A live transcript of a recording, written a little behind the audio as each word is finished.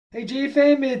Hey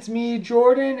JFam, it's me,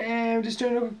 Jordan, and I'm just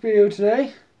doing a quick video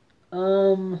today.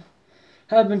 Haven't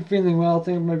been feeling well, I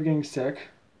think I might be getting sick.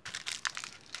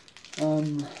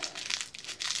 Um,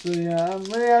 so yeah, I'm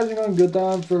really having going good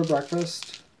down for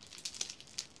breakfast.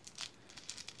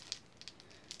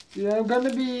 Yeah, I'm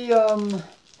gonna be,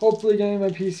 hopefully getting my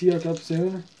PC hooked up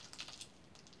soon.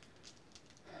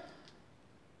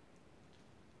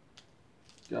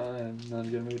 I'm not in a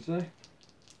good mood today.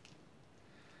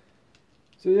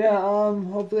 So yeah,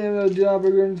 hopefully I'm gonna do that.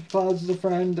 We're going to pause with a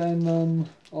friend and,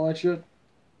 all that shit.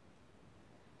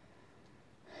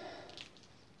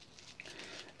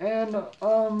 And,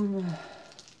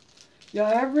 yeah,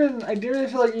 I didn't really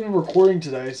feel like even recording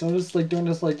today, so I'm just like doing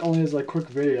this like only as like quick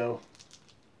video.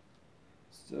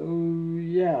 So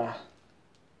yeah.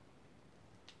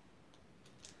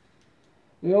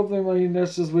 Hopefully my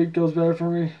next this week goes better for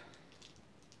me.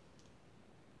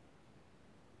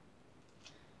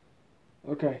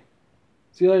 Okay.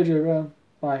 See you later, man.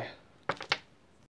 Bye.